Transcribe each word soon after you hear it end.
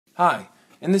Hi,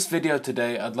 in this video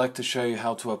today I'd like to show you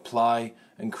how to apply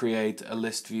and create a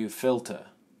list view filter.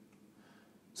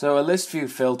 So a list view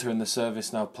filter in the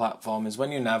ServiceNow platform is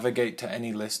when you navigate to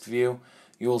any list view,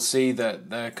 you will see that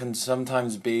there can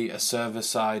sometimes be a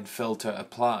server-side filter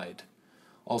applied,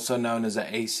 also known as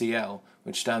an ACL,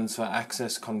 which stands for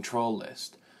Access Control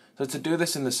List. So to do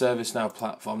this in the ServiceNow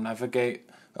platform, navigate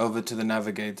over to the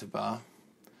navigator bar,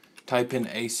 type in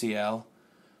ACL,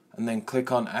 and then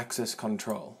click on Access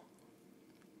Control.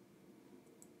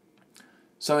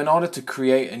 So in order to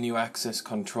create a new access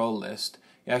control list,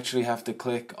 you actually have to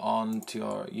click on to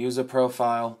your user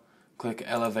profile, click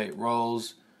Elevate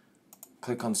Roles,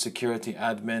 click on Security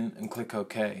Admin, and click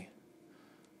OK.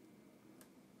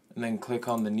 And then click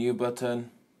on the New button.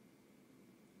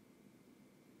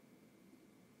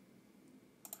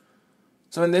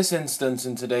 So in this instance,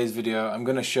 in today's video, I'm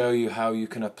going to show you how you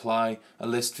can apply a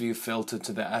list view filter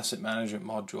to the asset management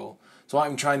module. So what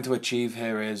I'm trying to achieve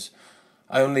here is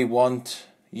I only want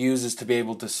users to be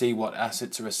able to see what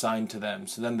assets are assigned to them,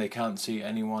 so then they can't see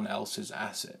anyone else's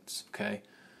assets. Okay,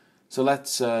 so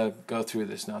let's go through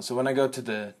this now. So when I go to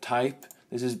the type,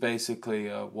 this is basically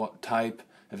what type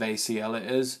of ACL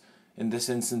it is. In this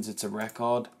instance it's a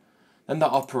record. Then the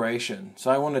operation,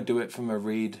 so I want to do it from a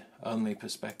read-only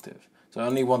perspective. So I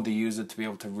only want the user to be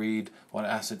able to read what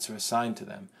assets are assigned to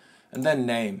them. And then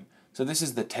name, so this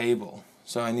is the table.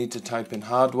 So I need to type in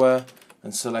hardware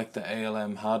and select the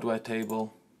ALM hardware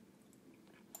table.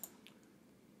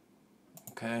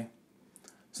 Okay,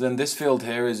 so then this field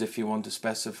here is if you want to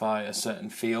specify a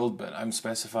certain field, but I'm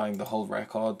specifying the whole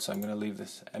record, so I'm going to leave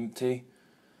this empty.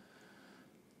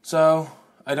 So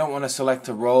I don't want to select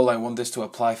a role, I want this to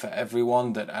apply for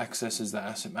everyone that accesses the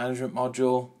asset management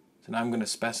module. So now I'm going to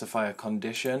specify a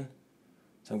condition.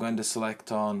 So I'm going to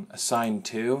select on assign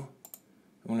to.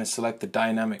 I'm going to select the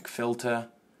dynamic filter.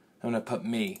 I'm going to put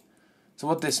me. So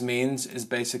what this means is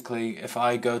basically if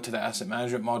I go to the asset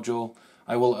management module,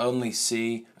 I will only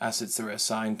see assets that are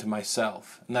assigned to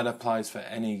myself, and that applies for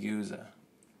any user.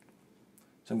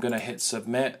 So I'm going to hit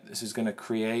submit. This is going to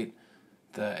create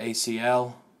the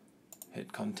ACL,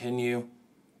 hit continue.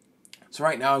 So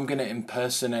right now I'm going to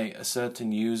impersonate a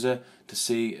certain user to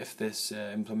see if this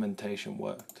implementation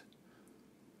worked.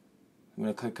 I'm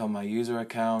going to click on my user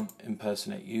account,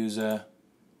 impersonate user.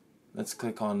 Let's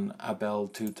click on Abel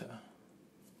Tutor.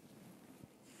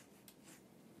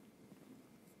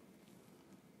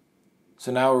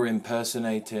 So now we're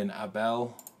impersonating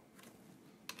Abel.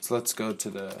 So let's go to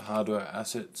the hardware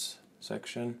assets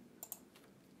section.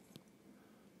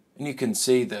 And you can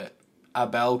see that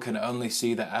Abel can only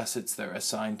see the assets that are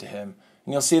assigned to him.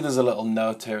 And you'll see there's a little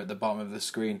note here at the bottom of the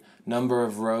screen. Number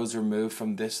of rows removed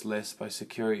from this list by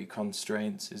security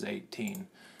constraints is 18.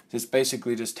 It's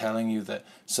basically just telling you that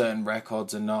certain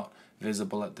records are not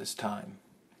visible at this time.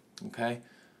 Okay?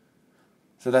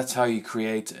 So that's how you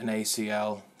create an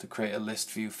ACL to create a list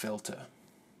view filter.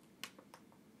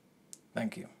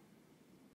 Thank you.